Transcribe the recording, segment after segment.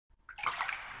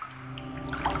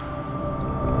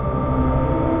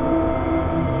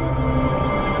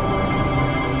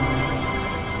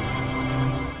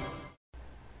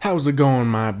How's it going,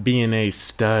 my BNA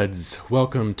studs?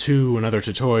 Welcome to another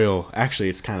tutorial. Actually,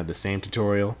 it's kind of the same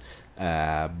tutorial,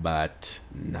 but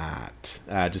not.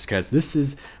 Just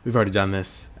because we've already done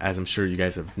this, as I'm sure you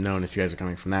guys have known if you guys are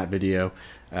coming from that video,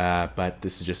 but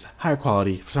this is just higher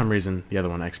quality. For some reason, the other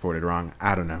one exported wrong.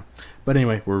 I don't know. But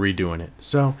anyway, we're redoing it.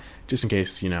 So, just in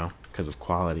case, because of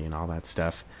quality and all that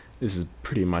stuff, this is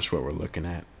pretty much what we're looking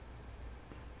at.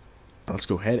 Let's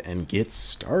go ahead and get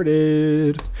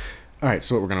started. Alright,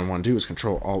 so what we're going to want to do is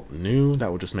Control-Alt-New.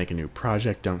 That will just make a new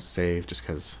project. Don't save, just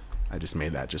because I just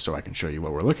made that just so I can show you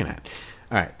what we're looking at.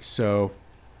 Alright, so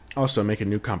also make a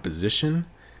new composition,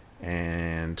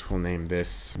 and we'll name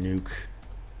this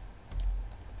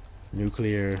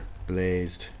Nuclear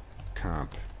Blazed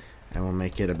Comp, and we'll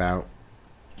make it about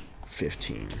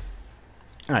 15.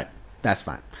 Alright, that's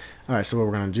fine. Alright, so what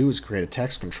we're going to do is create a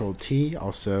text, Control-T,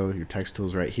 also your text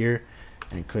tool's right here,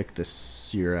 and click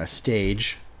your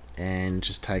stage, and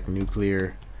just type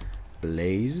nuclear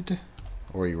blazed,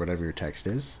 or whatever your text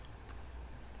is,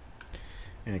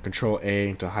 and Control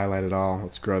A to highlight it all.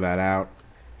 Let's grow that out,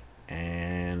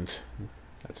 and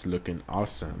that's looking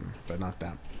awesome, but not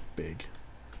that big.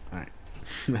 Alright.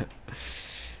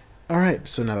 Alright,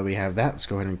 so now that we have that, let's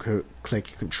go ahead and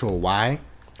click Control Y.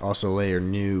 Also layer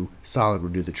new solid will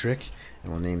do the trick,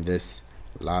 and we'll name this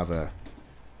lava.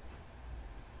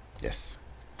 Yes.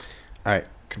 Alright,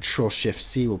 Control Shift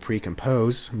C will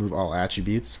pre-compose, move all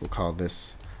attributes. We'll call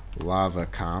this lava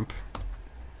comp.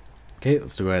 Okay,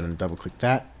 let's go ahead and double click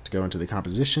that to go into the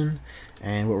composition.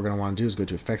 And what we're going to want to do is go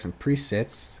to effects and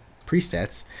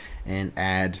presets and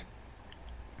add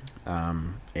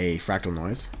a fractal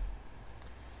noise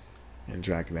and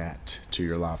drag that to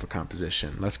your lava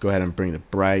composition. Let's go ahead and bring the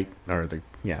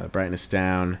brightness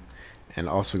down, and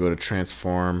also go to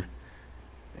transform,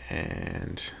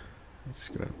 and let's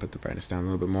go ahead and put the brightness down a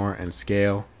little bit more and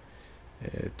scale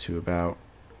to about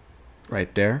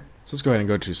right there. So let's go ahead and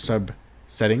go to sub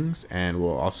settings, and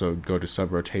we'll also go to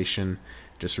sub rotation.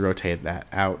 Just rotate that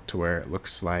out to where it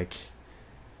looks like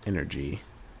energy,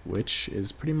 which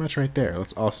is pretty much right there.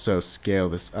 Let's also scale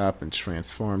this up and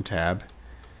transform tab,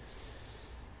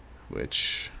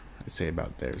 which I'd say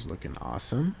about there is looking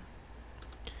awesome.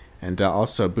 And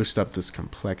also boost up this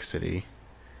complexity.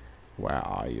 Where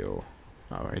are you?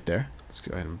 Oh, right there. Let's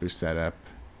go ahead and boost that up.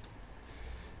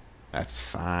 That's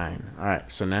fine. Alright,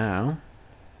 so now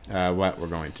what we're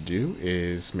going to do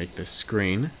is make this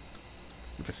screen.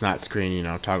 If it's not screen,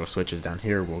 toggle switches down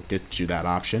here will get you that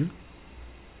option.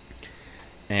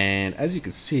 And as you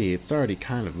can see, it's already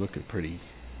kind of looking pretty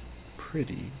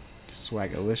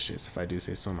swagalicious, if I do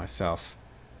say so myself.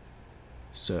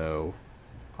 So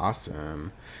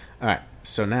awesome. Alright,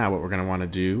 so now what we're going to want to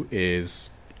do is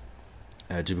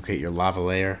duplicate your lava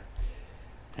layer,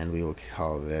 and we will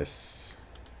call this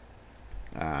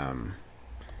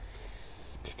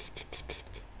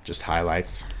just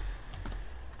highlights.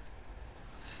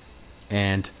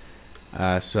 And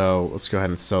so let's go ahead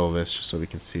and solo this just so we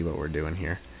can see what we're doing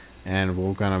here. And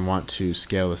we're going to want to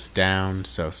scale this down,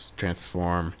 so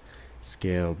transform,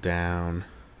 scale down.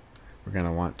 We're going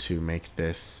to want to make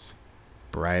this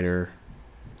brighter,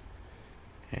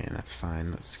 and that's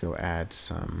fine. Let's go add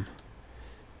some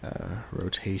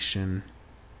rotation.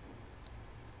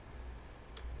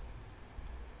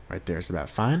 Right there is about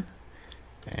fine,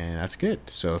 and that's good.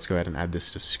 So let's go ahead and add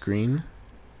this to screen.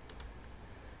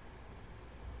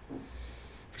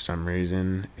 For some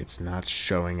reason it's not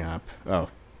showing up. Oh,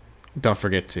 don't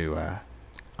forget to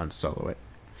unsolo it,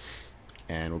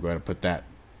 and we'll go ahead and put that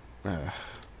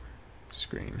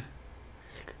screen.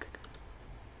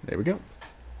 There we go.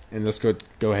 And let's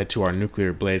go ahead to our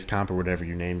nuclear blaze comp, or whatever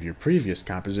you named your previous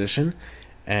composition,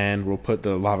 and we'll put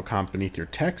the lava comp beneath your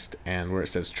text, and where it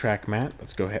says track matte,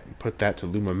 let's go ahead and put that to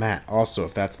Luma matte. Also,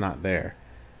 if that's not there,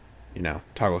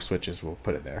 toggle switches will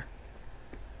put it there.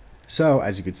 So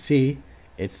as you can see,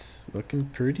 it's looking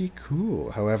pretty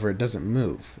cool. However, it doesn't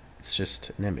move. It's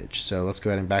just an image. So let's go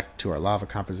ahead and back to our lava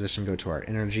composition, go to our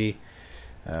energy,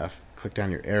 click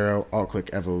down your arrow, alt click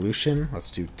evolution.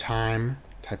 Let's do time.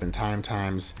 Type in time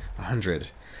times 100.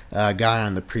 A guy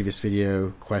on the previous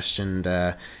video questioned,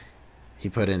 he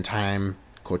put in time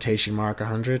quotation mark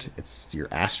 100. It's your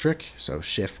asterisk, so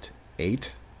shift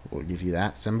 8 will give you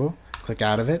that symbol. Click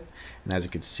out of it, and as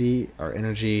you can see, our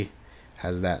energy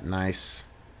has that nice,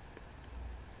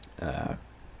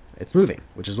 it's moving,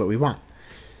 which is what we want.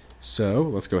 So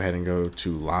let's go ahead and go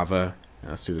to lava,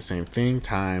 and let's do the same thing,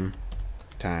 time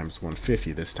times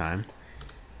 150 this time.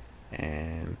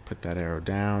 And put that arrow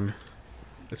down.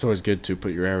 It's always good to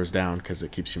put your arrows down because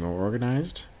it keeps you more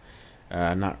organized.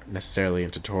 Not necessarily in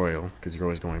tutorial because you're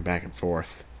always going back and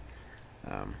forth.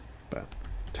 But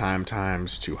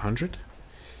times 200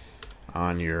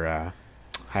 on your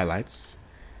highlights,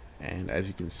 and as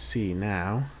you can see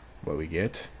now what we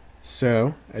get.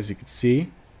 So as you can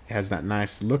see, it has that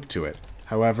nice look to it.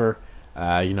 However,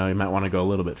 you might want to go a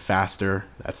little bit faster.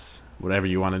 That's whatever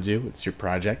you want to do. It's your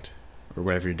project or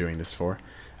whatever you're doing this for.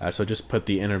 So just put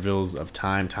the intervals of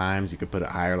times. You could put it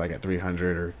higher, like at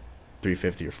 300 or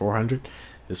 350 or 400.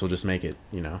 This will just make it,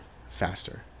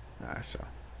 faster.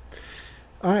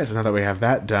 Alright, so now that we have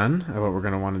that done, what we're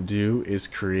going to want to do is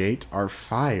create our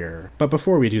fire. But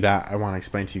before we do that, I want to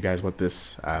explain to you guys what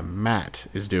this mat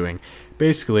is doing.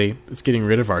 Basically, it's getting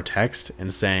rid of our text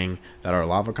and saying that our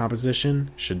lava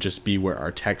composition should just be where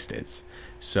our text is.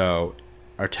 So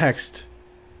our text,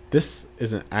 this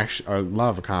isn't actually, our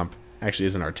lava comp actually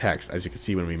isn't our text. As you can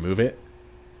see when we move it,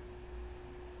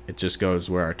 it just goes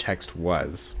where our text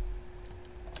was.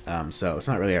 So it's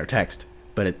not really our text,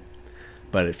 but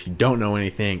if you don't know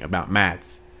anything about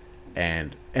mats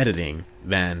and editing,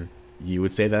 then you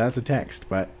would say that that's a text.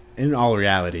 But in all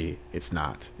reality, it's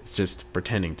not. It's just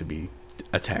pretending to be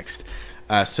a text.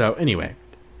 So anyway,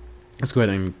 let's go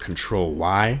ahead and Control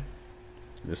Y.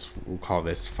 We'll call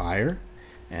this fire,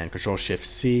 and Control Shift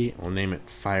C. We'll name it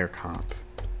fire comp.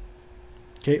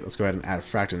 Okay, let's go ahead and add a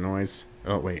fractal noise.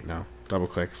 Oh wait, no. Double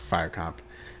click fire comp,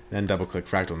 then double click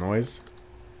fractal noise.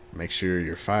 Make sure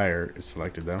your fire is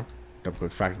selected though. Double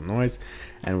click fractal noise,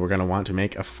 and we're going to want to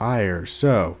make a fire.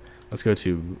 So let's go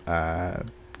to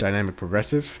dynamic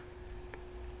progressive,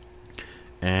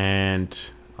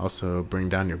 and also bring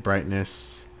down your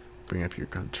brightness, bring up your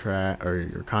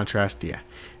contrast, yeah,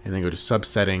 and then go to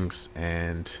subsettings,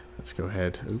 and let's go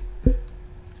ahead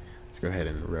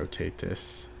and rotate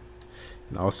this,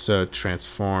 and also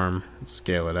transform,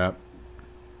 scale it up,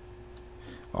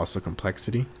 also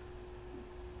complexity.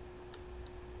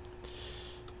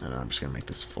 And I'm just going to make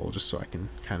this full just so I can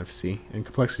kind of see. And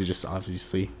complexity just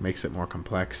obviously makes it more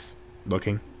complex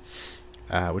looking,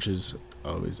 which is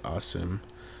always awesome.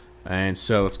 And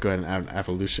so let's go ahead and add an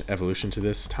evolution to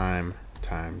this. Time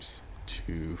times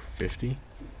 250.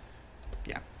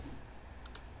 Yeah.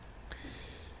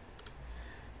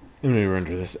 Let me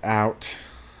render this out.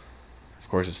 Of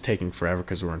course, it's taking forever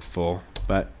because we're in full.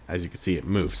 But as you can see, it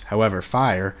moves. However,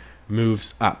 fire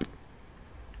moves up.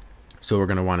 So what we're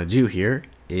going to want to do here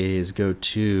is go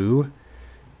to,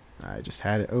 I just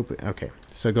had it open, okay,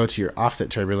 so go to your offset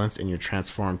turbulence in your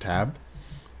transform tab,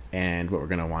 and what we're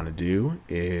going to want to do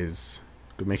is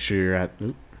make sure you're at,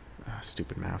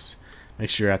 stupid mouse, make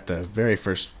sure you're at the very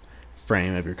first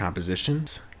frame of your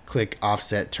compositions, click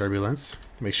offset turbulence,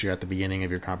 make sure you're at the beginning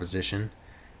of your composition,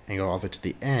 and go all the way to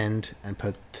the end and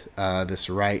put this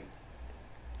right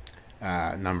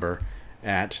number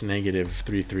at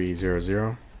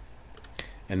 -3300.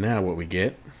 And now what we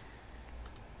get,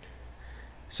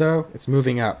 so it's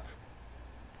moving up,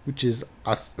 which is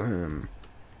awesome.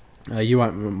 You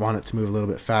want it to move a little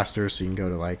bit faster, so you can go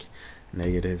to like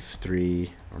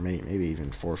 -3 or maybe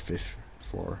even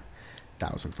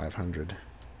 4,500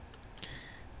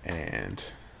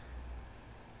 and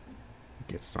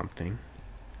get something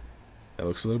that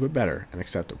looks a little bit better and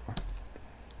acceptable.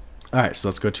 Alright, so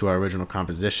let's go to our original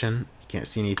composition. You can't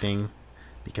see anything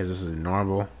because this is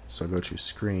normal, so go to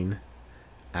screen.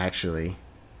 Actually,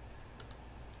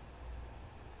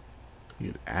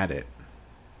 you'd add it,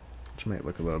 which might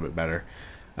look a little bit better.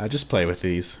 Just play with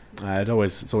these.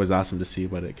 It's always awesome to see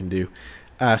what it can do.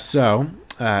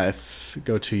 If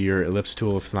go to your ellipse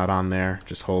tool, if it's not on there,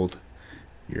 just hold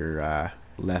your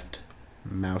left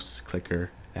mouse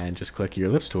clicker and just click your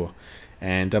ellipse tool,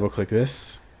 and double click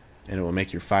this, and it will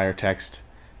make your fire text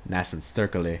nice and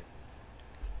circly.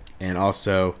 And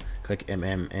also click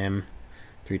MMM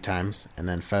 3 times, and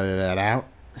then feather that out,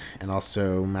 and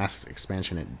also mask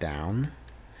expansion it down.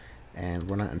 And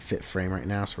we're not in fit frame right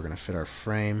now, so we're going to fit our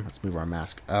frame. Let's move our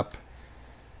mask up,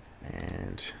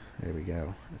 and there we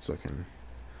go. It's looking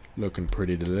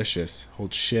pretty delicious.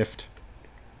 Hold shift,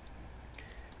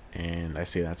 and I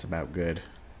say that's about good.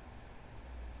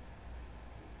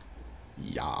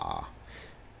 Yeah.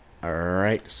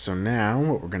 Alright, so now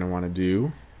what we're going to want to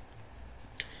do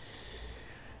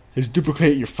is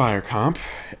duplicate your fire comp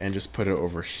and just put it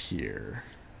over here,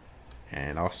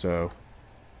 and also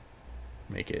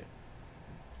make it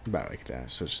about like that,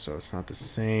 so it's not the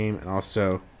same. And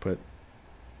also put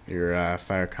your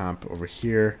fire comp over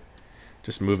here,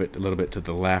 just move it a little bit to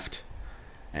the left,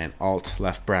 and alt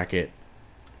left bracket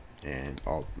and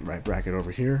alt right bracket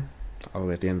over here, all the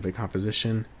way at the end of the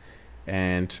composition.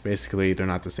 And basically they're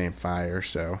not the same fire,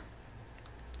 so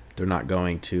they're not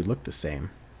going to look the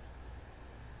same,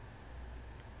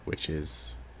 which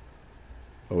is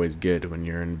always good when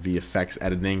you're in VFX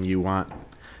editing. You want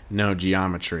no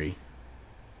geometry.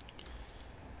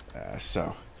 Yeah,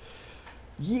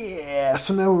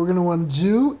 so now what we're going to want to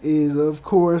do is, of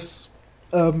course,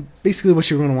 basically what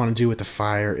you're going to want to do with the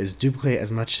fire is duplicate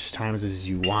as much times as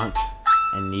you want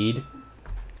and need,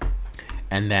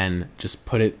 and then just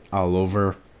put it all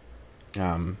over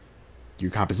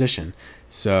your composition.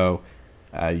 So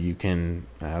you can,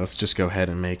 let's just go ahead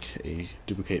and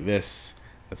duplicate this.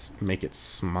 Let's make it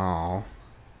small.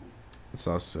 Let's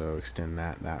also extend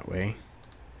that way.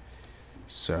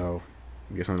 So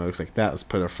we get something that looks like that. Let's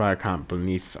put our fire comp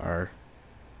beneath our,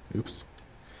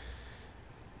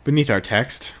 beneath our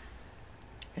text,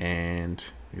 and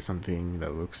get something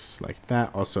that looks like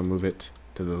that. Also move it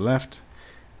to the left,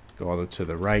 go all the way to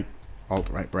the right, alt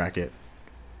right bracket.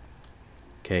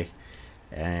 Okay,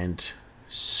 and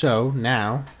so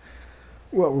now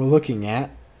what we're looking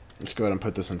at, let's go ahead and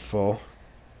put this in full,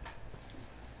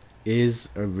 is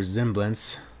a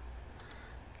resemblance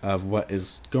of what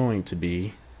is going to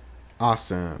be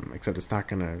awesome, except it's not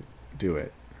going to do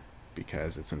it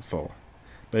because it's in full.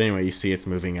 But anyway, you see it's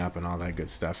moving up and all that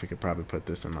good stuff. We could probably put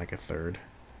this in like a third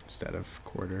instead of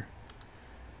quarter.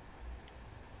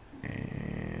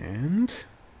 And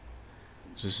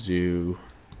let's just do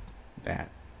that.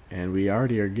 And we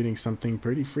already are getting something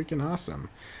pretty freaking awesome.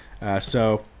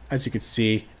 So as you can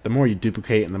see, the more you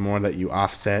duplicate and the more that you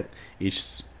offset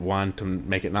each one to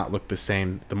make it not look the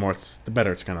same, the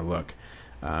better it's going to look.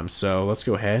 So let's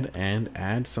go ahead and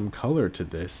add some color to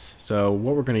this. So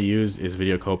what we're going to use is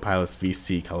Video Copilot's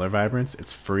VC Color Vibrance.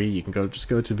 It's free. You can just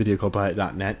go to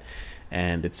videocopilot.net,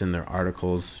 and it's in their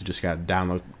articles. You just got to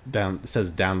download. It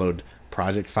says download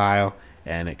project file,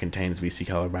 and it contains VC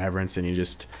Color Vibrance, and you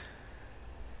just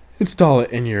install it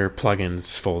in your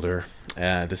plugins folder.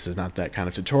 This is not that kind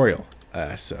of tutorial,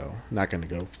 so I'm not going to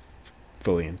go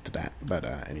fully into that. But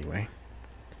anyway,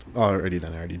 I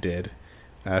already did.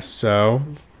 So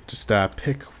just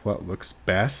pick what looks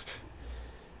best.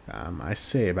 I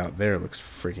say about there looks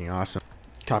freaking awesome.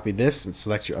 Copy this and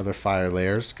select your other fire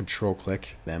layers. Control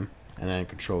click them and then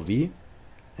Control V,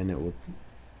 and it will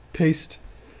paste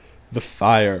the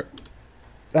fire.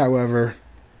 However,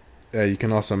 you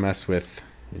can also mess with,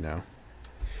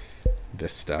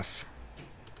 this stuff.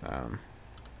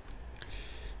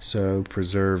 So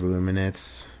preserve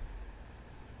luminance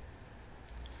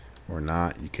or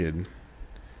not. You could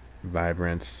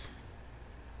vibrance,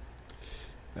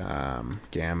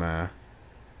 gamma,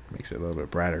 makes it a little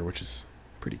bit brighter, which is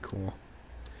pretty cool.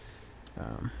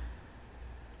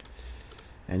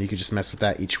 And you could just mess with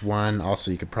that each one.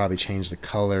 Also, you could probably change the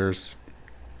colors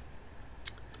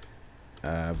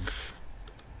of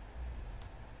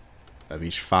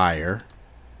each fire.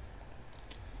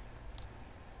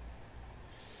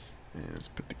 And let's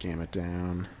put the gamma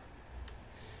down.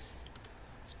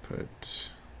 Let's put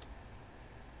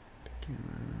the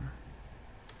gamma.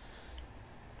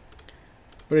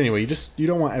 But anyway, you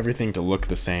don't want everything to look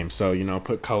the same. So,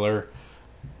 put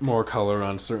more color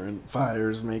on certain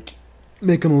fires, make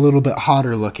them a little bit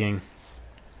hotter looking.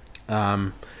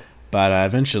 But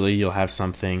eventually you'll have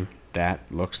something that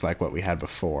looks like what we had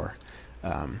before.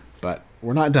 But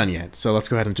we're not done yet. So let's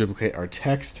go ahead and duplicate our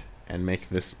text and make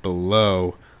this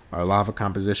below our lava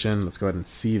composition. Let's go ahead and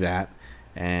see that.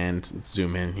 And let's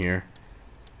zoom in here.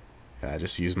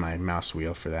 Just use my mouse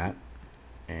wheel for that.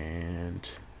 And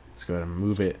let's go ahead and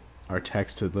move our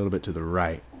text a little bit to the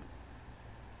right.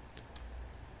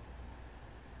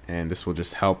 And this will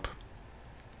just help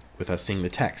with us seeing the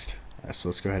text. So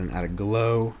let's go ahead and add a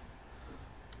glow.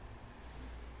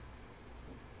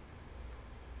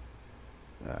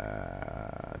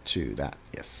 To that,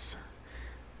 yes.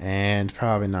 And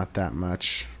probably not that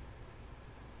much.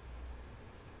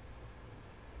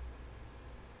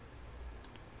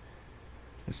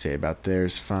 Let's say about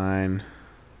there's fine.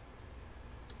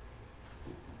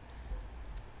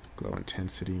 Glow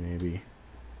intensity maybe.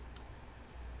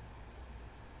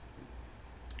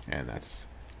 And that's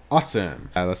awesome.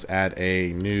 Let's add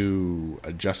a new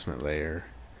adjustment layer.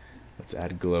 Let's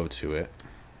add glow to it.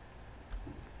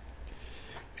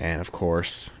 And of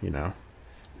course,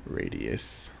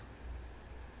 radius.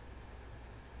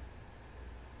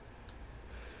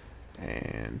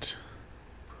 And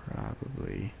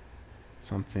probably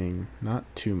something not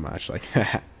too much like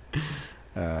that.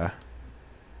 But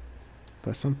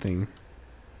something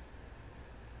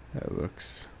that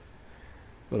looks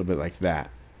a little bit like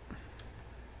that.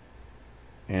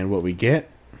 And what we get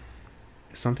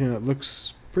is something that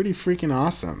looks pretty freaking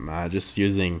awesome. Just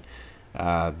using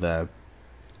the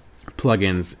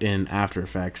plugins in After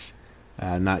Effects,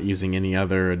 not using any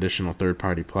other additional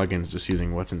third-party plugins, just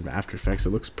using what's in After Effects. It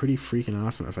looks pretty freaking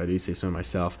awesome, if I do say so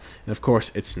myself. And of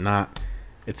course, it's not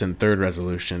it's in third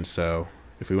resolution, so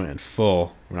if we went in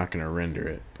full, we're not going to render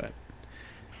it, but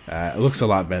it looks a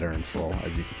lot better in full,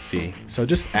 as you can see. So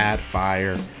just add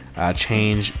fire,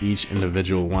 change each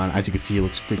individual one. As you can see, it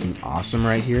looks freaking awesome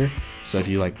right here. So if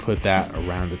you like put that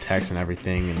around the text and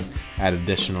everything and add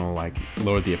additional, like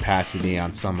lower the opacity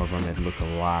on some of them, it'd look a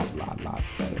lot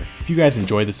better. If you guys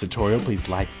enjoyed this tutorial, please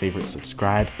like, favorite,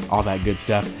 subscribe, all that good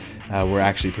stuff. We're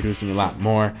actually producing a lot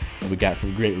more. We got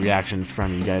some great reactions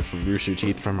from you guys from Rooster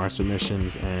Teeth from our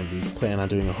submissions, and we plan on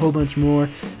doing a whole bunch more.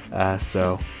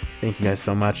 So thank you guys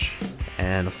so much,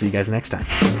 and I'll see you guys next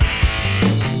time.